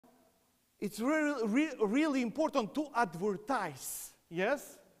it's really important to advertise,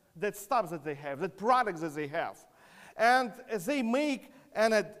 yes, that stuff that they have, that products that they have. And as they make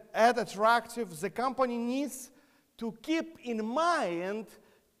an ad attractive, the company needs to keep in mind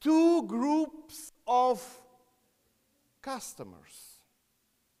two groups of customers.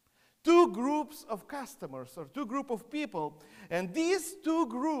 Two groups of customers, or two groups of people. And these two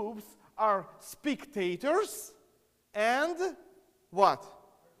groups are spectators and what?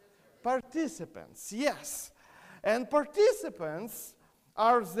 Participants, yes. And participants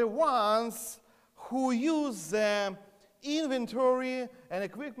are the ones who use the inventory and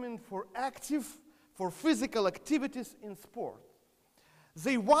equipment for physical activities in sport.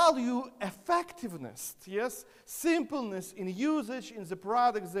 They value effectiveness, yes, simpleness in usage in the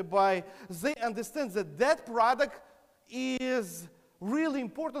products they buy. They understand that that product is really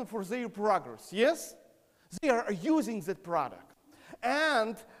important for their progress, yes? They are using that product.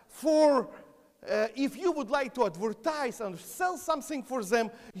 And if you would like to advertise and sell something for them,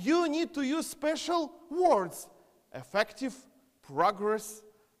 you need to use special words. Effective, progress,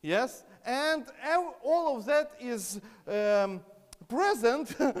 yes? And all of that is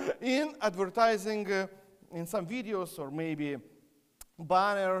present in advertising, in some videos or maybe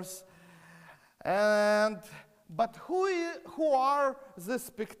banners. But who are the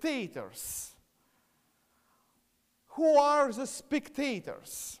spectators? Who are the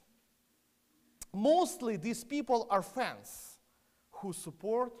spectators? Mostly these people are fans who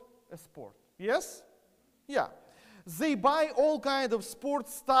support a sport. Yes? Yeah. They buy all kinds of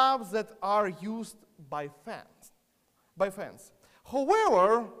sports stuff that are used by fans.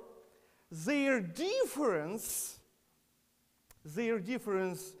 However, their difference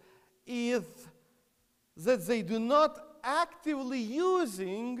is that they do not actively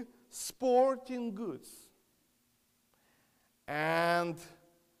using sporting goods. And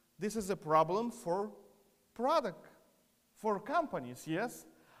this is a problem for companies, yes?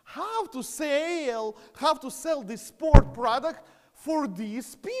 How to sell this sport product for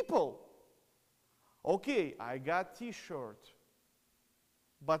these people? Okay, I got t-shirt,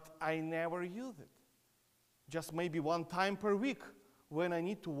 but I never use it. Just maybe one time per week when I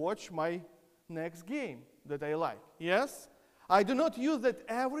need to watch my next game that I like, yes? I do not use it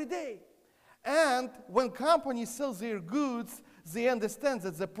every day. And when companies sell their goods, they understand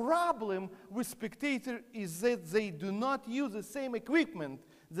that the problem with spectators is that they do not use the same equipment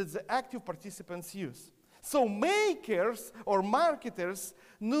that the active participants use. So makers or marketers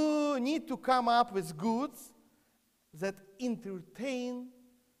need to come up with goods that entertain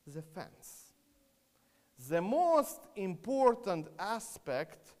the fans. The most important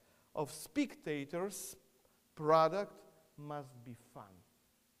aspect of spectators' product must be fun.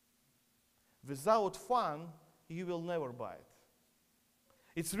 Without fun, you will never buy it.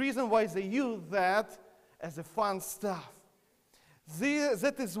 It's the reason why they use that as a fun stuff.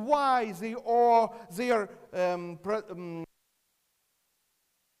 That is why they are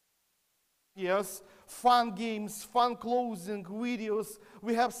yes, fun games, fun clothing, videos.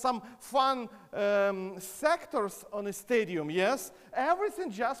 We have some fun sectors on a stadium, yes?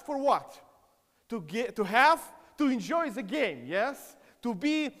 Everything just for what? To enjoy the game, yes? To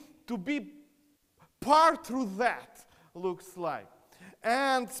be part through that, looks like.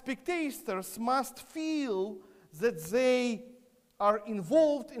 And spectators must feel that they are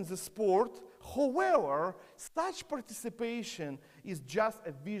involved in the sport. However, such participation is just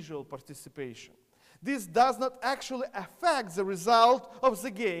a visual participation. This does not actually affect the result of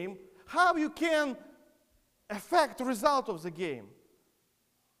the game. How you can affect the result of the game?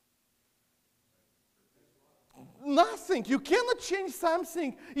 Nothing. You cannot change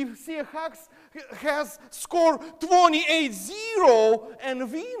something if Seahawks has scored 28-0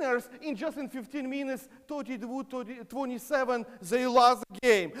 and winners in 15 minutes, 32-27, they lost the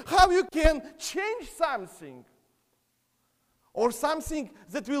game. How you can change something? Or something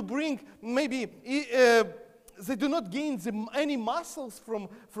that will bring maybe they do not gain any muscles from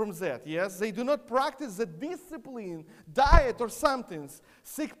that, yes? They do not practice the discipline, diet or something.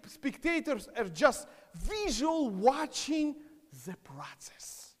 Spectators are just visual watching the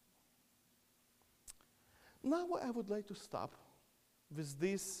process. Now I would like to stop with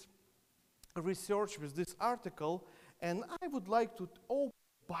this research, with this article, and I would like to open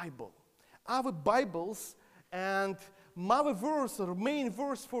Bible. Our Bibles, and my verse or main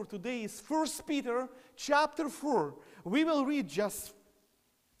verse for today is 1 Peter chapter 4. We will read just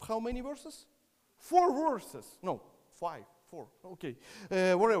how many verses? 4 verses. No, 5, 4. Okay,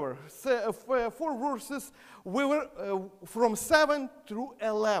 whatever. 4 verses. We were from 7 through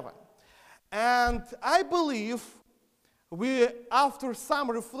 11. And I believe After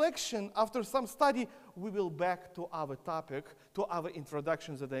some reflection, after some study, we will back to our topic, to our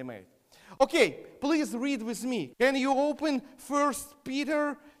introductions that I made. Okay, please read with me. Can you open 1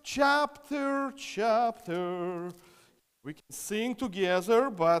 Peter chapter? We can sing together,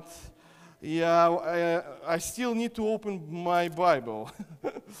 but yeah, I still need to open my Bible.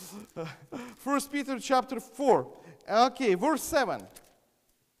 1 Peter chapter 4. Okay, verse 7.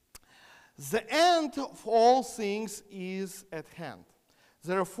 The end of all things is at hand.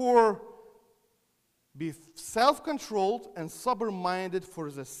 Therefore, be self-controlled and sober-minded for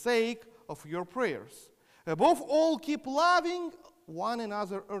the sake of your prayers. Above all, keep loving one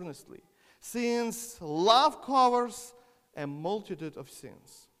another earnestly, since love covers a multitude of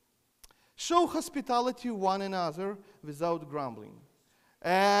sins. Show hospitality to one another without grumbling.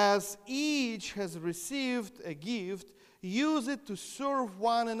 As each has received a gift, use it to serve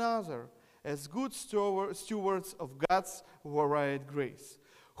one another as good stewards of God's varied grace.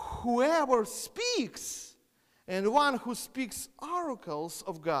 Whoever speaks, and one who speaks oracles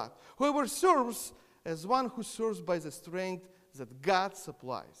of God. Whoever serves, as one who serves by the strength that God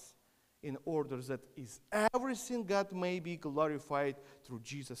supplies, in order that everything God may be glorified through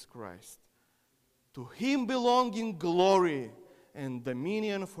Jesus Christ. To him belonging glory and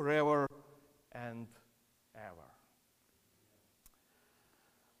dominion forever and ever.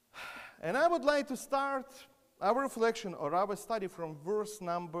 And I would like to start our reflection or our study from verse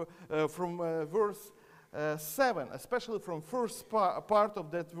 7, especially from first part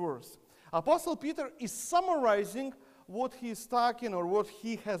of that verse. Apostle Peter is summarizing what he is talking or what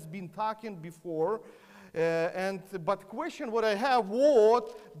he has been talking before. But question what I have,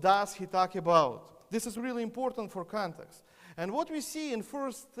 what does he talk about? This is really important for context. And what we see in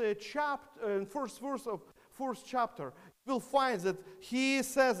first verse of first chapter, we'll find that he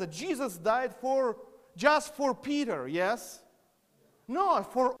says that Jesus died just for Peter, yes? No,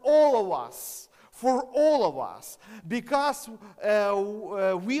 for all of us. For all of us. Because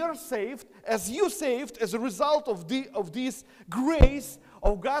we are saved, as you saved, as a result of this grace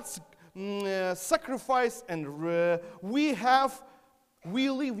of God's sacrifice, and we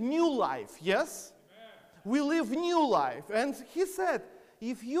live new life, yes? Amen. We live new life. And he said,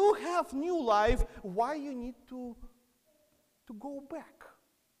 if you have new life, why you need to go back?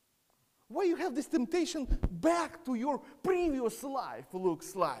 Why you have this temptation back to your previous life,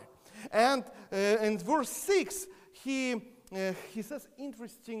 looks like. And in verse 6, he says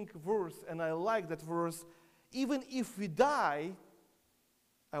interesting verse, and I like that verse. Even if we die,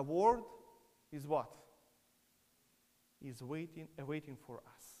 a word is what? Is awaiting for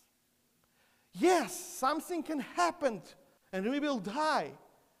us. Yes, something can happen, and we will die,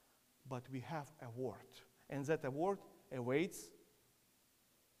 but we have a word, and that award awaits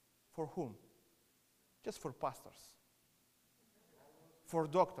for whom? Just for pastors, for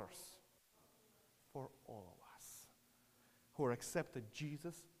doctors, for all of us who accepted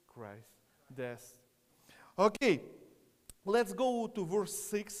Jesus Christ death. Okay, let's go to verse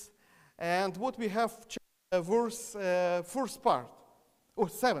 6, and what we have, first part, or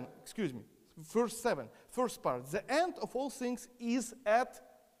 7, excuse me, verse 7, first part. The end of all things is at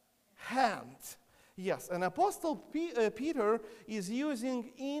hand. Yes, and Apostle Peter is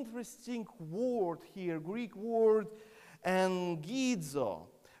using interesting word here, Greek word, angizo,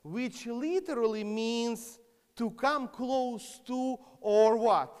 which literally means to come close to, or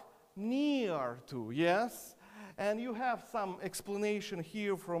what? Near to, yes? And you have some explanation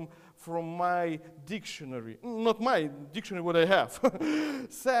here from my dictionary. Not my dictionary, what I have.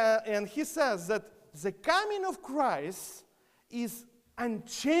 And he says that the coming of Christ is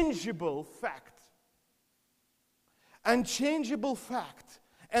unchangeable fact. Unchangeable fact.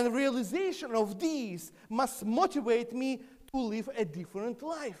 And realization of these must motivate me to live a different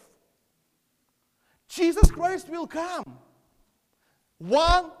life. Jesus Christ will come.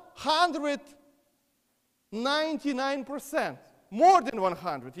 199%. More than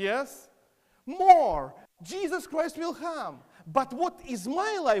 100, yes? More. Jesus Christ will come. But what is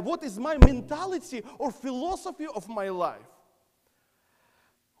my life? What is my mentality or philosophy of my life?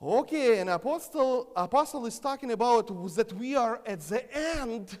 Okay, and Apostle is talking about that we are at the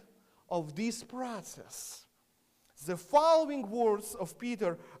end of this process. The following words of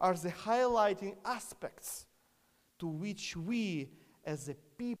Peter are the highlighting aspects to which we as a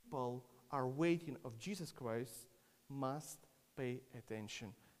people are waiting of Jesus Christ must pay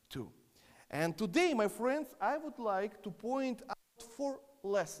attention to. And today, my friends, I would like to point out four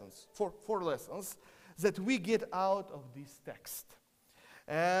lessons that we get out of this text.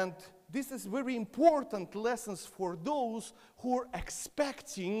 And this is very important lessons for those who are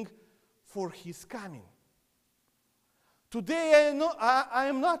expecting for his coming. Today I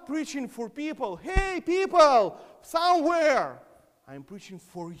am not preaching for people. Hey, people, somewhere. I'm preaching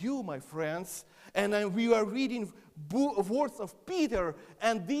for you, my friends. And we are reading words of Peter,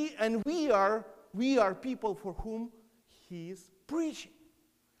 and we are people for whom he is preaching,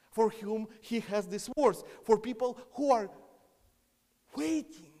 for whom he has these words, for people who are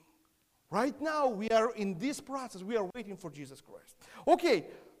waiting. Right now, we are in this process. We are waiting for Jesus Christ. Okay,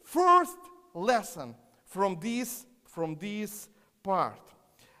 first lesson from this part.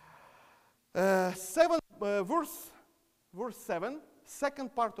 Verse 7,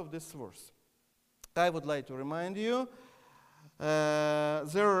 second part of this verse. I would like to remind you,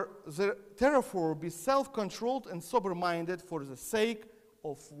 therefore be self-controlled and sober-minded for the sake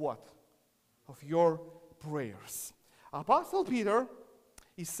of what? Of your prayers. Apostle Peter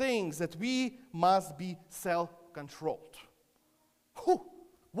is saying that we must be self-controlled.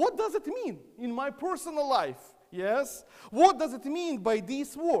 What does it mean in my personal life? Yes? What does it mean by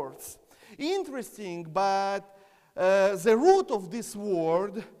these words? Interesting, but the root of this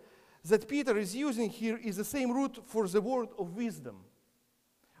word that Peter is using here is the same root for the word of wisdom.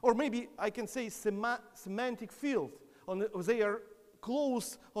 Or maybe I can say semantic field. They are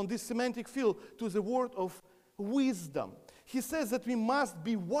close on this semantic field to the word of wisdom. He says that we must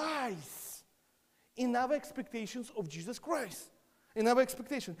be wise in our expectations of Jesus Christ. In our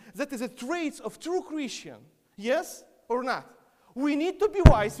expectation. That is a trait of true Christian. Yes or not? We need to be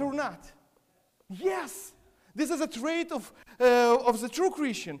wise or not? Yes. This is a trait of the true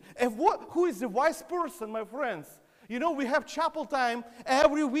Christian. And who is the wise person, my friends? You know, we have chapel time.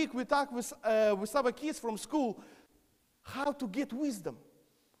 Every week we talk with our kids from school how to get wisdom.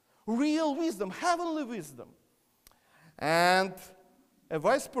 Real wisdom, heavenly wisdom. And a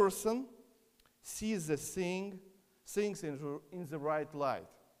wise person sees the things in the right light.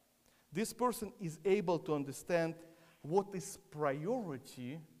 This person is able to understand what is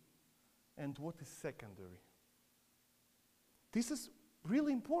priority and what is secondary. This is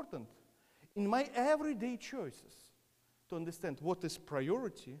really important in my everyday choices to understand what is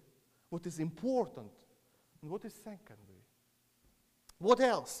priority, what is important, and what is secondary. What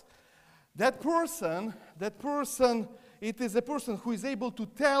else? That person, it is a person who is able to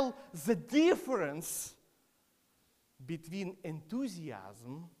tell the difference between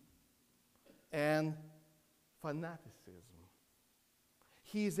enthusiasm and fanaticism.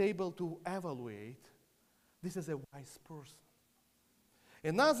 He is able to evaluate. This is a wise person.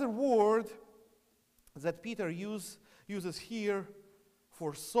 Another word that Peter uses here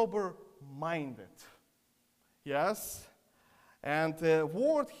for sober-minded. Yes? And the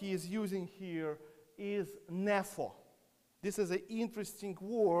word he is using here is nepho. This is an interesting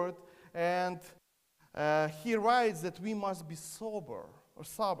word, and he writes that we must be sober,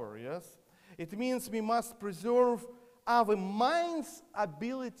 yes? It means we must preserve our mind's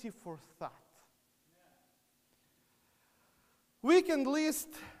ability for thought. We can list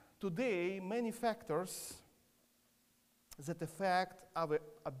today many factors that affect our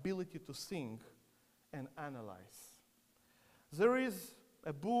ability to think and analyze. There is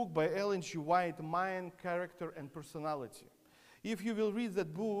a book by Ellen G. White, Mind, Character, and Personality. If you will read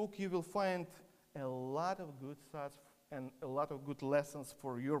that book, you will find a lot of good thoughts and a lot of good lessons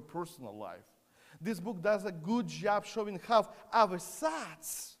for your personal life. This book does a good job showing how our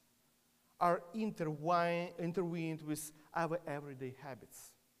thoughts are intertwined with our everyday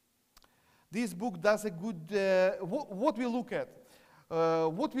habits. This book does a good, what we look at,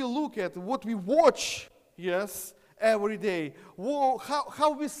 what we watch, yes, every day,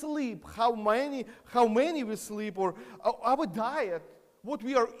 how we sleep, how many we sleep, or our diet, what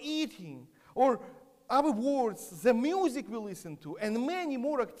we are eating, or our words, the music we listen to, and many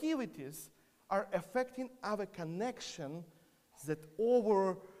more activities are affecting our connection that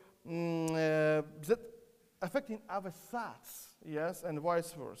affecting our thoughts, yes, and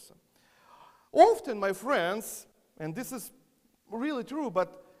vice versa. Often, my friends, and this is really true,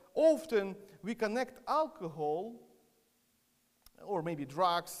 but often we connect alcohol or maybe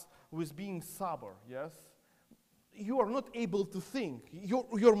drugs with being sober, yes? You are not able to think.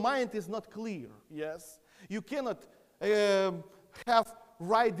 Your mind is not clear, yes? You cannot have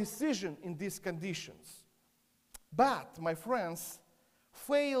right decision in these conditions. But, my friends,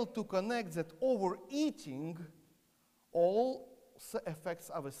 fail to connect that overeating also affects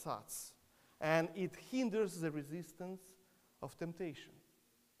our thoughts, and it hinders the resistance of temptation.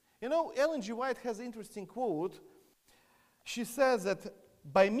 You know, Ellen G. White has an interesting quote. She says that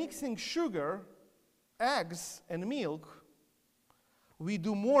by mixing sugar, eggs, and milk, we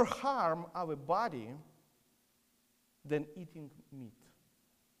do more harm our body than eating meat.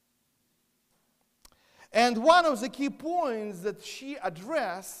 And one of the key points that she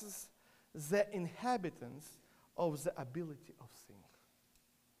addresses the inhabitants of the ability of think.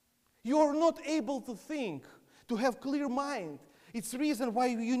 You are not able to think, to have clear mind. It's the reason why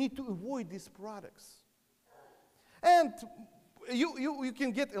you need to avoid these products. And you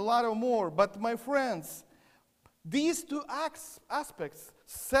can get a lot of more, but my friends, these two aspects,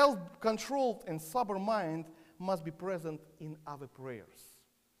 self-controlled and sober mind, must be present in our prayers.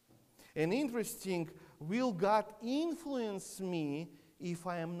 And interesting, will God influence me if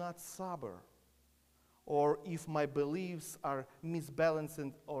I am not sober? Or if my beliefs are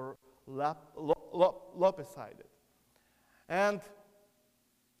misbalanced or lopsided? And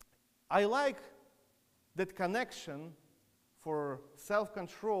I like that connection for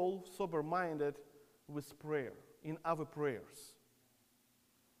self-control, sober-minded, with prayer, in our prayers.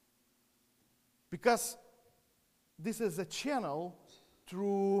 Because this is a channel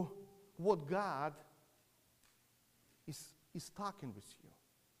through what God is talking with you.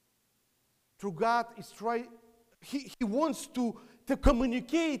 Through God is He wants to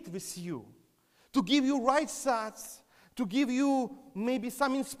communicate with you, to give you right thoughts, to give you maybe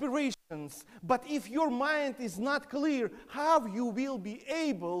some inspirations. But if your mind is not clear, how you will be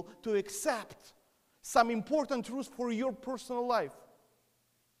able to accept some important truths for your personal life?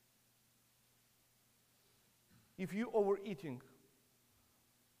 If you're overeating,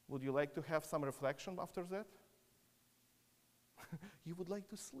 would you like to have some reflection after that? You would like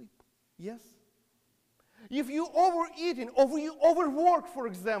to sleep, yes? If you overeating, or you overwork, for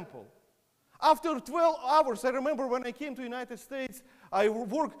example, after 12 hours, I remember when I came to the United States, I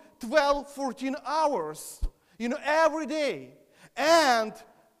worked 12, 14 hours, every day. And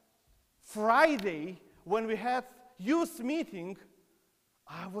Friday, when we had youth meeting,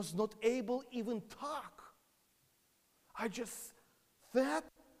 I was not able even talk. I just sat,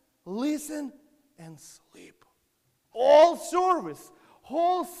 listen, and sleep. All service,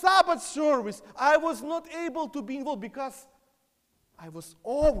 whole Sabbath service, I was not able to be involved because I was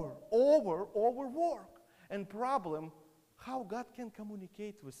overworked. And problem, how God can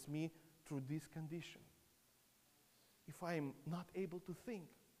communicate with me through this condition if I am not able to think.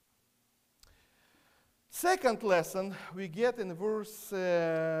 Second lesson we get in verse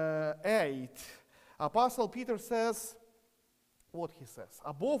 8. Apostle Peter says, what he says?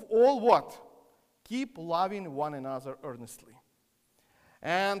 Above all what? Keep loving one another earnestly.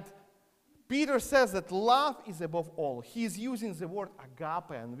 And Peter says that love is above all. He's using the word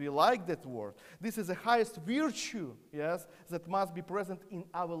agape, and we like that word. This is the highest virtue, yes, that must be present in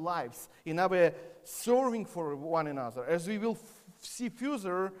our lives, in our serving for one another. As we will see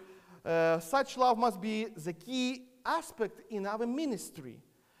further, such love must be the key aspect in our ministry,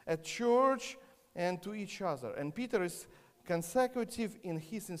 at church and to each other. And Peter is consecutive in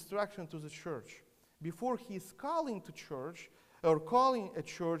his instruction to the church. Before he is calling to church, or calling a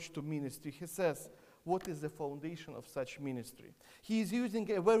church to ministry, he says, what is the foundation of such ministry? He is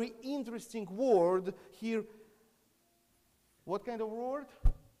using a very interesting word here. What kind of word?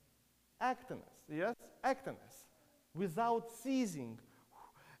 Actiness, yes? Actiness, without ceasing.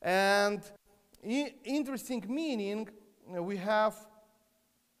 And interesting meaning we have,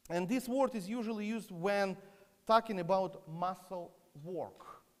 and this word is usually used when talking about muscle work.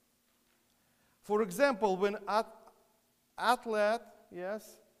 For example, when athlete,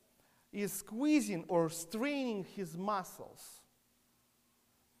 yes, is squeezing or straining his muscles.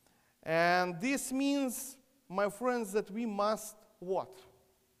 And this means, my friends, that we must what?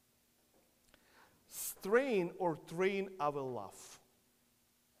 Strain or train our love.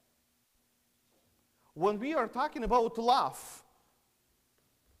 When we are talking about love,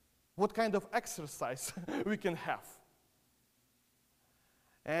 what kind of exercise we can have?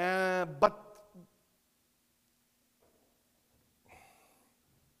 But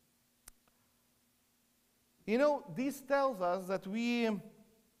this tells us that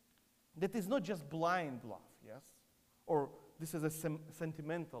that is not just blind love, yes? Or this is a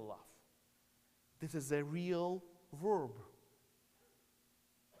sentimental love. This is a real verb,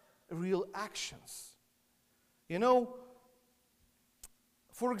 real actions.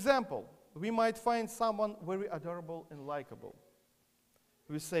 For example, we might find someone very adorable and likable.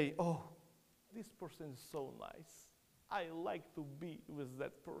 We say, oh, this person is so nice. I like to be with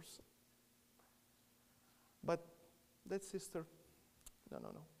that person. But that sister, no,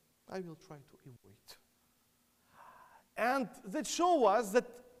 I will try to avoid. And that shows us that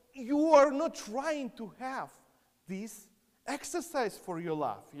you are not trying to have this exercise for your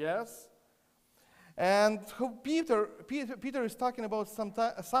love, yes? And Peter is talking about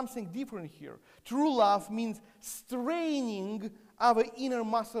something different here. True love means straining our inner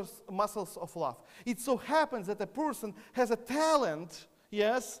muscles of love. It so happens that a person has a talent,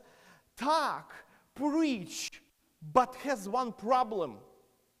 yes, talk, preach, but has one problem.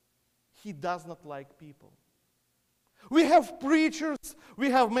 He does not like people. We have preachers, we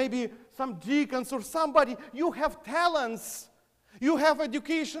have maybe some deacons or somebody. You have talents, you have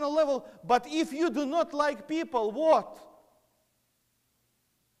educational level, but if you do not like people, what?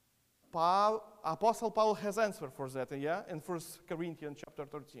 Apostle Paul has answer for that, yeah, in 1 Corinthians chapter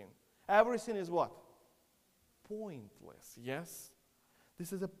 13. Everything is what? Pointless, yes?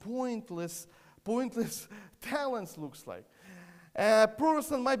 This is a pointless talents looks like. A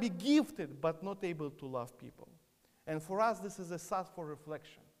person might be gifted, but not able to love people. And for us, this is a thoughtful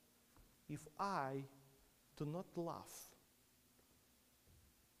reflection. If I do not love,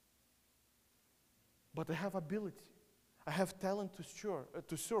 but I have ability, I have talent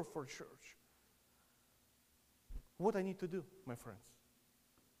to serve for church, what I need to do, my friends?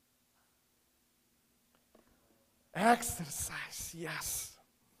 Exercise, yes.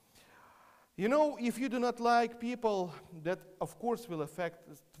 You know, if you do not like people, that of course will affect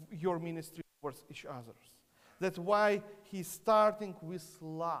your ministry towards each other. That's why he's starting with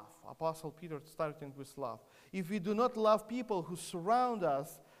love. Apostle Peter starting with love. If we do not love people who surround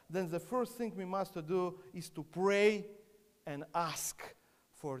us, then the first thing we must do is to pray and ask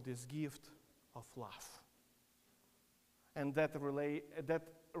for this gift of love. And that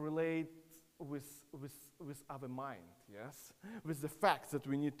relates with our mind, yes? With the facts that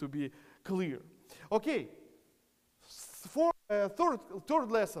we need to be clear. Okay, third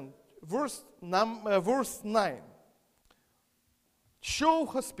lesson, verse 9. Show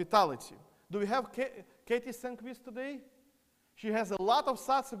hospitality. Do we have Katie Sanquist today? She has a lot of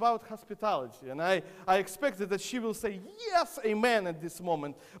thoughts about hospitality, and I expected that she will say, yes, amen, at this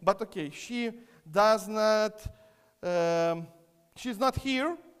moment. But okay, she does not, she's not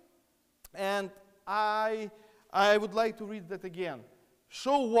here, and I would like to read that again.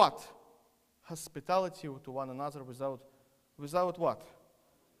 Show what? Hospitality to one another without what?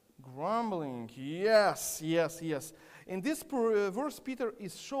 Grumbling. Yes. In this verse, Peter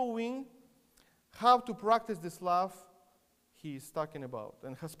is showing how to practice this love he is talking about.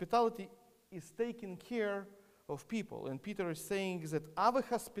 And hospitality is taking care of people. And Peter is saying that our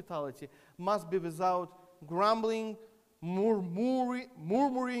hospitality must be without grumbling,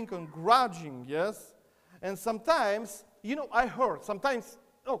 murmuring, and grudging, yes? And sometimes, you know, I heard, sometimes,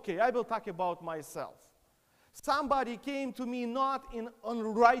 okay, I will talk about myself. Somebody came to me not on the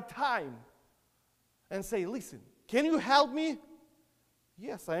right time and say, listen, can you help me?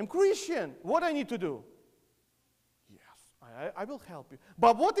 Yes, I am Christian. What I need to do? Yes, I will help you.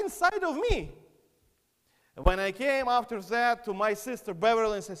 But what inside of me? When I came after that to my sister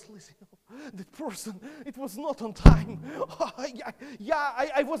Beverly and says, listen, that person, it was not on time.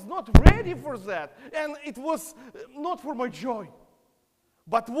 I was not ready for that. And it was not for my joy.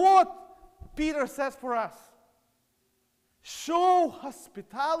 But what Peter says for us? Show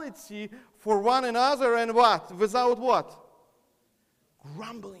hospitality for one another and what? Without what?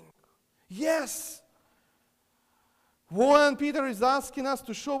 Grumbling. Yes. When Peter is asking us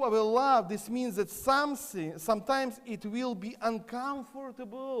to show our love, this means that sometimes it will be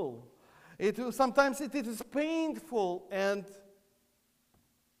uncomfortable. Sometimes it is painful and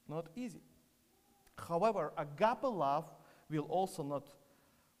not easy. However, agape love will also not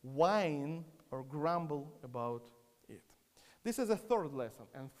whine or grumble about it. This is a third lesson.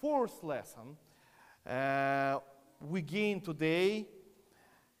 And fourth lesson we gain today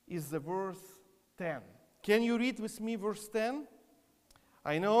is the verse 10. Can you read with me verse 10?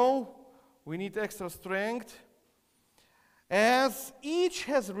 I know we need extra strength. As each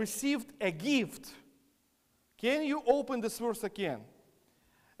has received a gift. Can you open this verse again?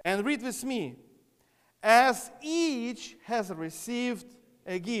 And read with me. As each has received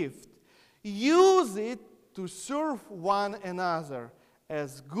a gift, use it to serve one another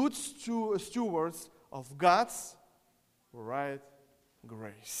as good stewards of God's right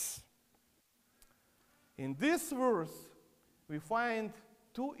grace. In this verse, we find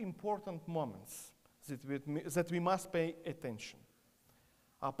two important moments that we must pay attention.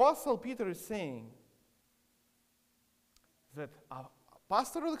 Apostle Peter is saying that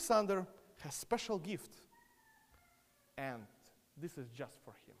Pastor Alexander has special gift, and this is just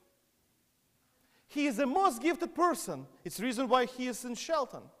for him. He is the most gifted person. It's the reason why he is in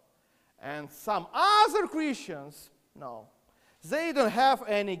Shelton. And some other Christians, no, they don't have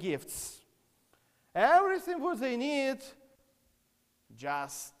any gifts. Everything what they need,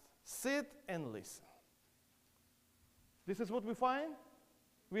 just Sit and listen. This is what we find?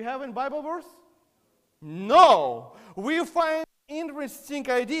 We have in Bible verse? No. We find interesting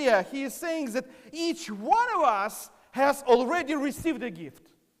idea. He is saying that each one of us has already received a gift.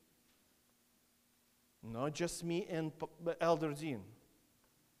 Not just me and Elder Dean.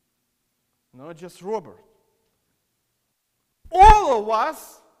 Not just Robert. All of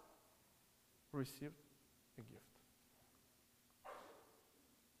us received a gift.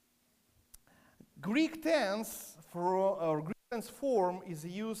 Greek tense or Greek tense form is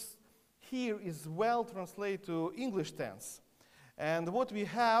used here is well translated to English tense. And what we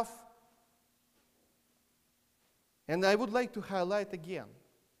have, and I would like to highlight again,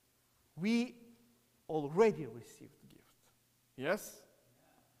 we already received gift. Yes?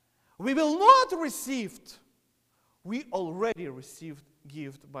 We will not receive. We already received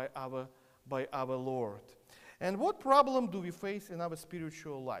gift by our Lord. And what problem do we face in our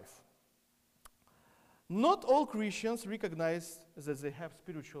spiritual life? Not all Christians recognize that they have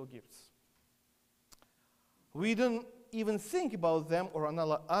spiritual gifts. We don't even think about them or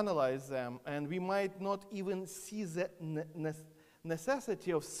analyze them, and we might not even see the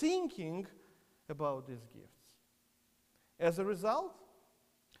necessity of thinking about these gifts. As a result,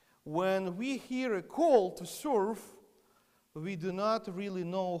 when we hear a call to serve, we do not really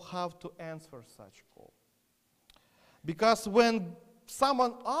know how to answer such call. Because when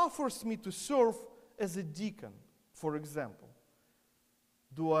someone offers me to serve as a deacon, for example,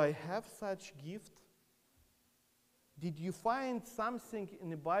 do I have such gift? Did you find something in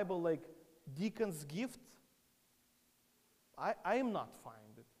the Bible like deacon's gift? I am not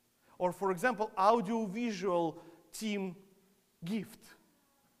finding it. Or for example, audiovisual team gift.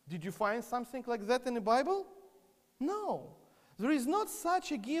 Did you find something like that in the Bible? No. There is not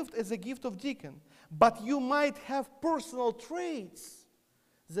such a gift as a gift of deacon. But you might have personal traits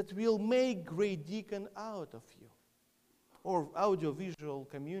that will make great deacon out of you. Or audiovisual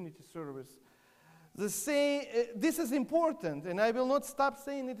community service. This is important, and I will not stop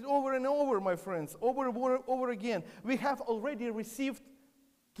saying it over and over, my friends, over and over again. We have already received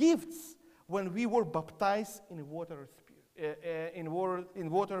gifts when we were baptized in water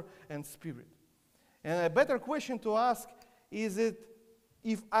and spirit. And a better question to ask is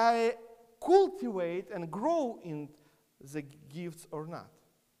if I cultivate and grow in the gifts or not.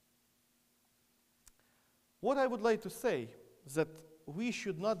 What I would like to say is that we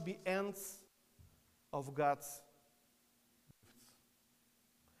should not be ants of God's gifts.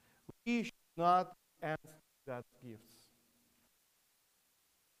 We should not end God's gifts.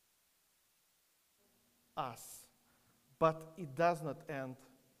 Us. But it does not end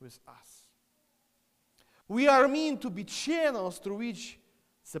with us. We are meant to be channels through which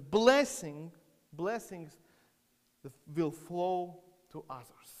the blessings will flow to others.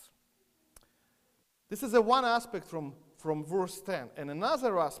 This is one aspect from verse 10. And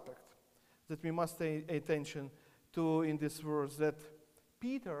another aspect that we must pay attention to in this verse, that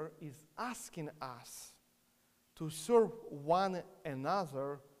Peter is asking us to serve one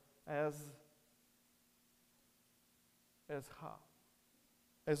another as how?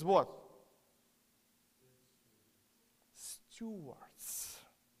 As what? Stewards.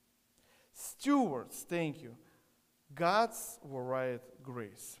 Stewards, thank you. God's varied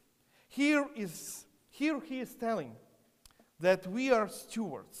grace. Here he is telling that we are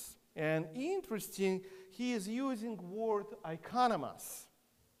stewards. And interesting, he is using word economos.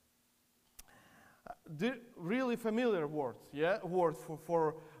 Really familiar word, yeah, word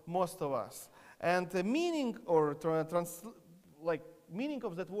for most of us. And the meaning or meaning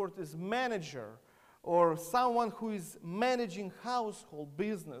of that word is manager, or someone who is managing household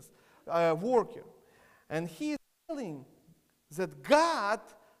business, worker. And he is telling that God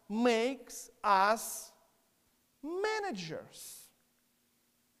makes us managers.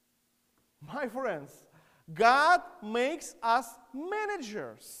 My friends, God makes us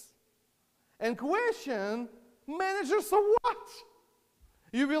managers. And question, managers of what?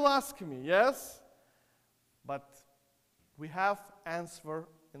 You will ask me, yes? But we have answer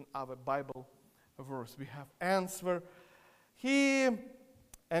in our Bible verse. We have answer here,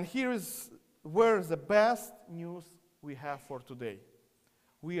 and here is where the best news we have for today.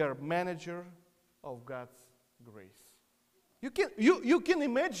 We are manager of God's grace. You can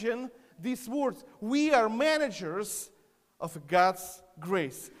imagine these words. We are managers of God's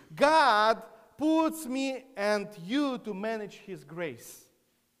grace. God puts me and you to manage His grace.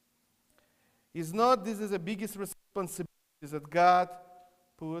 Is not this is the biggest responsibility that God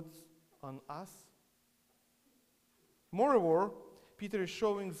puts on us? Moreover, Peter is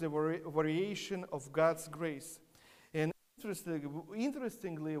showing the variation of God's grace. And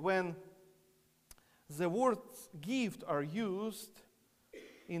Interestingly, when the words gift are used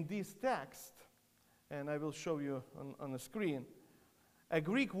in this text, and I will show you on the screen, a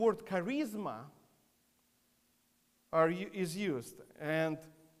Greek word charisma is used. And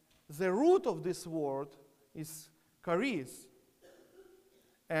the root of this word is charis,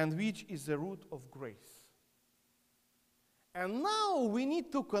 and which is the root of grace. And now we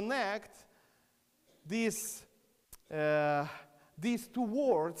need to connect these two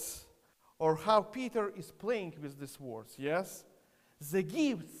words, or how Peter is playing with these words, yes? The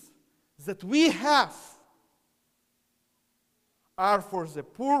gifts that we have are for the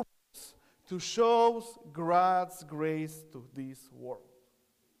purpose to show God's grace to this world.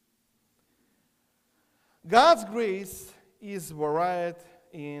 God's grace is varied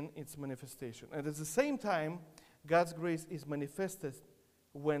in its manifestation. And at the same time, God's grace is manifested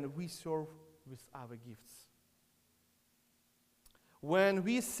when we serve with our gifts. When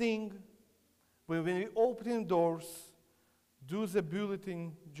we sing, when we open doors, do the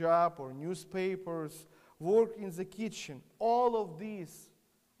bulletin job or newspapers, work in the kitchen, all of these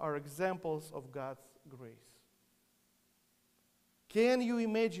are examples of God's grace. Can you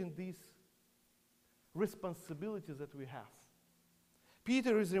imagine these responsibilities that we have?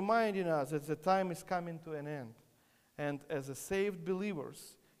 Peter is reminding us that the time is coming to an end. And as a saved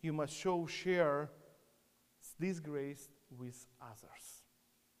believers, you must share this grace with others.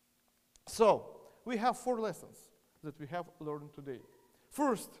 So, we have 4 lessons that we have learned today.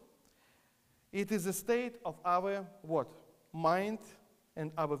 First, it is a state of our what? Mind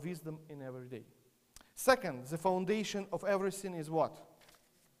and our wisdom in every day. Second, the foundation of everything is what?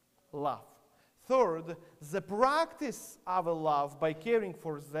 Love. Third, the practice of love by caring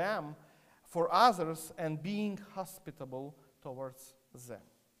for them, for others, and being hospitable towards them.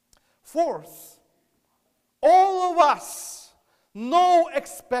 Fourth, all of us, no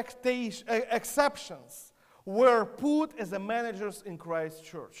exceptions, were put as the managers in Christ's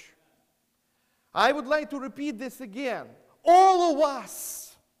church. I would like to repeat this again. All of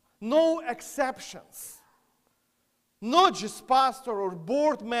us, no exceptions, not just pastor or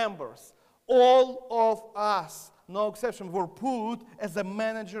board members, all of us, no exception, were put as the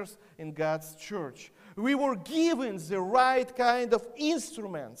managers in God's church. We were given the right kind of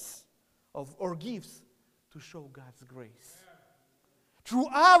instruments or gifts to show God's grace. Through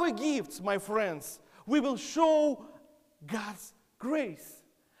our gifts, my friends, we will show God's grace.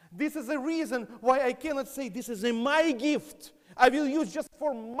 This is the reason why I cannot say this is my gift. I will use just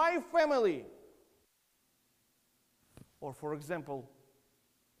for my family. Or for example,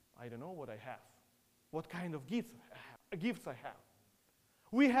 I don't know what I have. What kind of gifts I have.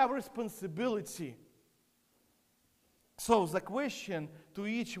 We have responsibility. So the question to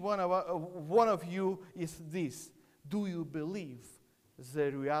each one of you is this: do you believe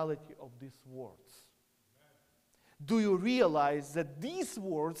the reality of these words? Do you realize that these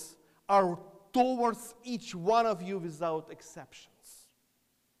words are towards each one of you without exceptions?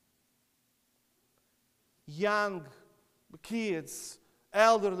 Young kids,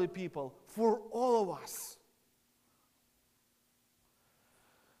 elderly people, for all of us.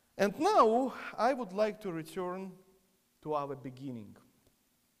 And now I would like to return to our beginning.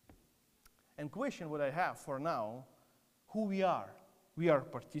 And question what I have for now, who we are. We are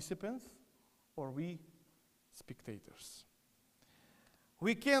participants or we spectators.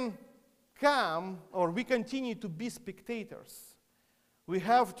 We can come or we continue to be spectators. We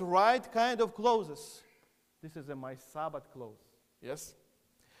have the right kind of clothes. This is my Sabbath clothes. Yes?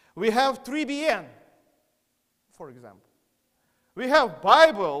 We have 3BN, for example. We have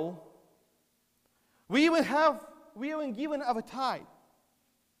Bible. We even given our tithes.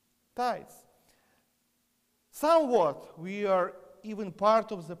 Somewhat, we are even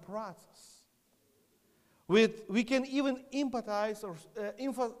part of the process. We can even empathize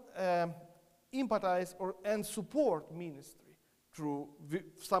and support ministry through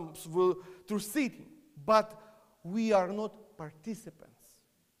sitting, but we are not participants.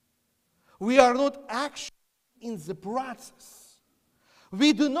 We are not actually in the process.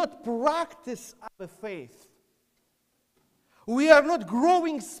 We do not practice our faith. We are not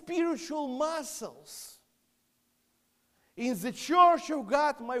growing spiritual muscles. In the church of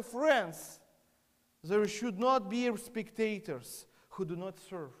God, my friends, there should not be spectators who do not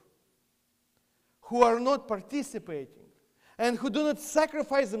serve, who are not participating, and who do not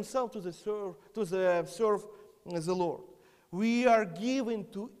sacrifice themselves to serve the Lord. We are given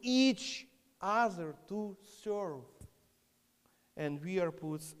to each other to serve, and we are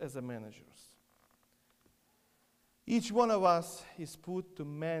put as the managers. Each one of us is put to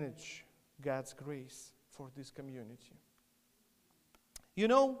manage God's grace for this community. You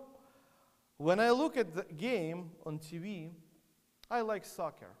know, when I look at the game on TV, I like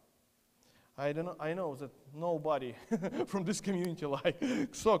soccer. I know that nobody from this community like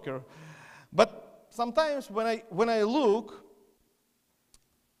soccer, but sometimes when I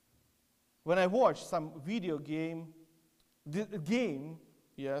watch some video game,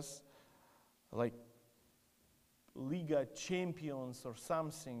 yes, like Liga Champions or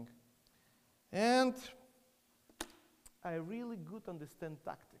something, and I really good understand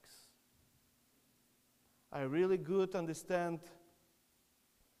tactics. I really good understand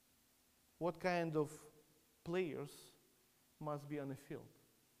what kind of players must be on the field.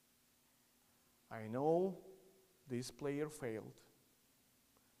 I know this player failed.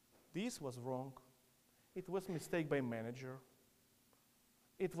 This was wrong. It was mistake by manager.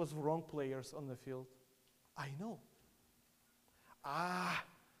 It was wrong players on the field. I know. I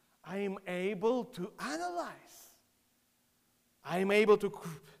am able to analyze. I am able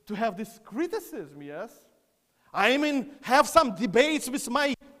to have this criticism, yes? I have some debates with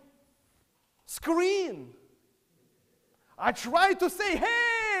my screen. I try to say,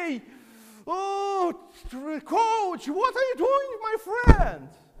 hey, oh, coach, what are you doing, my friend?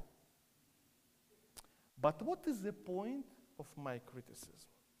 But what is the point of my criticism?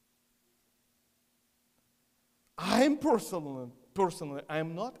 I'm personally,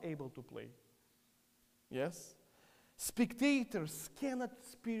 I'm not able to play. Yes? Spectators cannot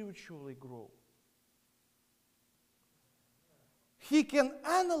spiritually grow. He can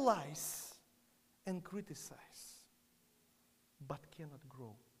analyze and criticize, but cannot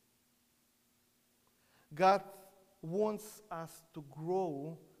grow. God wants us to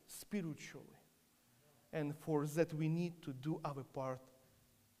grow spiritually. And for that we need to do our part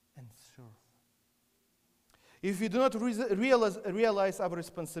and serve. If we do not realize our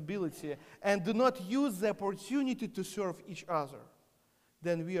responsibility and do not use the opportunity to serve each other,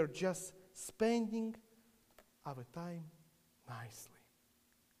 then we are just spending our time nicely.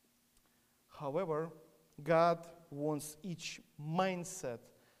 However, God wants each mindset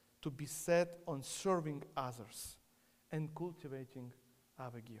to be set on serving others and cultivating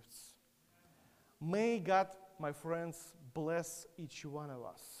our gifts. May God, my friends, bless each one of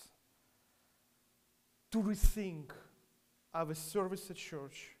us to rethink our service at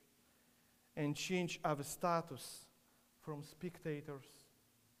church and change our status from spectators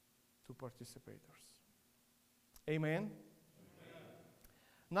to participators. Amen? Amen.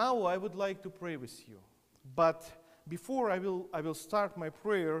 Now I would like to pray with you. But before I will start my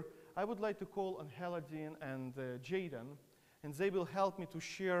prayer, I would like to call on Heladin and Jaden, and they will help me to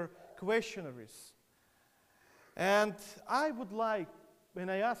share questionnaires. And I would like, when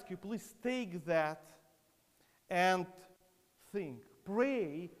I ask you, please take that and think,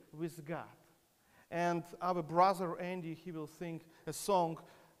 pray with God. And our brother Andy, he will sing a song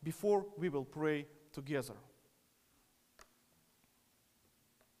before we will pray together.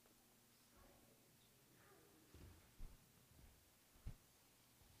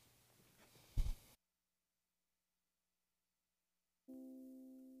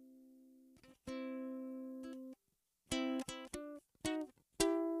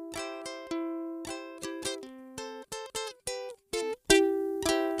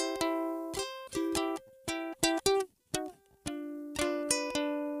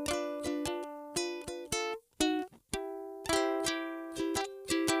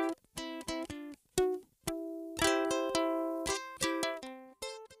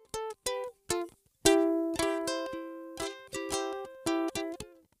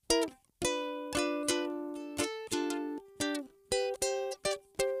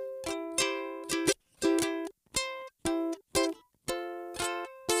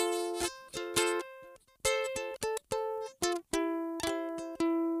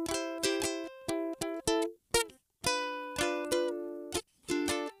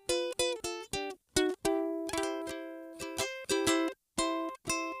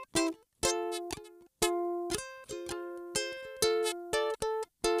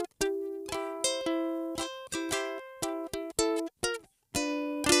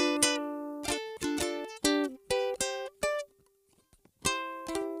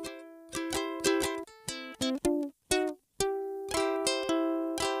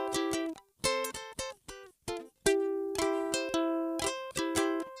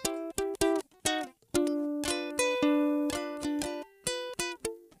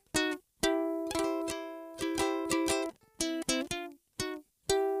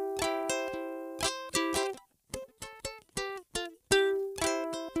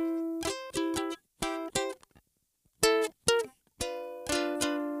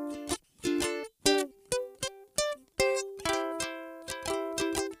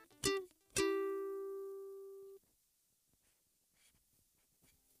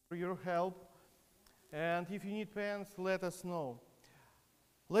 your help. And if you need pens, let us know.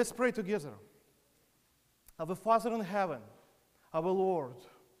 Let's pray together. Our Father in heaven, our Lord,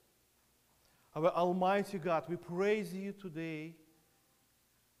 our Almighty God, we praise you today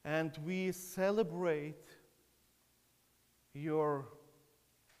and we celebrate your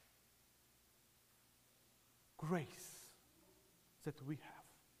grace that we have.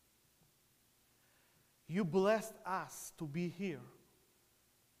 You blessed us to be here.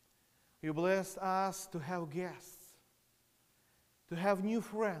 You blessed us to have guests, to have new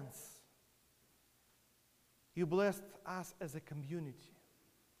friends. You blessed us as a community,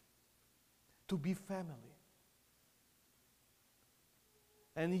 to be family.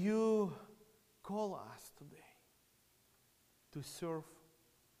 And you call us today to serve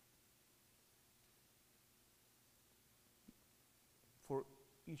for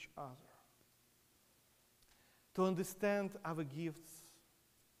each other, to understand our gifts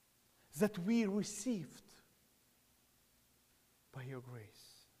that we received by your grace.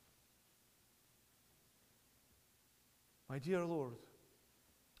 My dear Lord,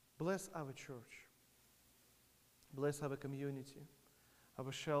 bless our church, bless our community,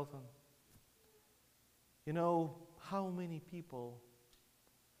 our Shelton. You know how many people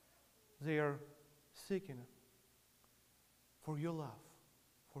they are seeking for your love,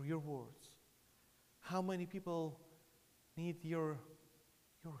 for your words. How many people need your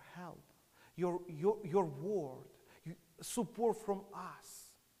help, your word, support from us.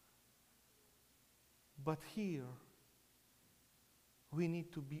 But here, we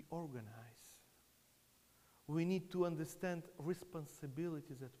need to be organized. We need to understand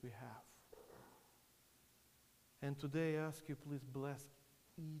responsibilities that we have. And today I ask you, please bless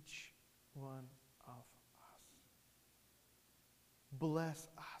each one of us. Bless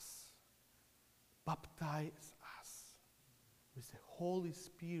us. Baptize us with the Holy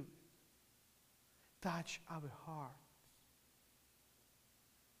Spirit. Touch our hearts.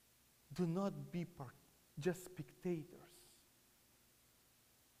 Do not be just spectators,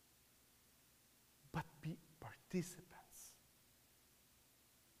 but be participants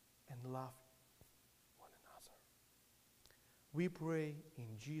and love one another. We pray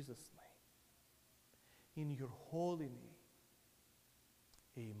in Jesus' name, in your holy name.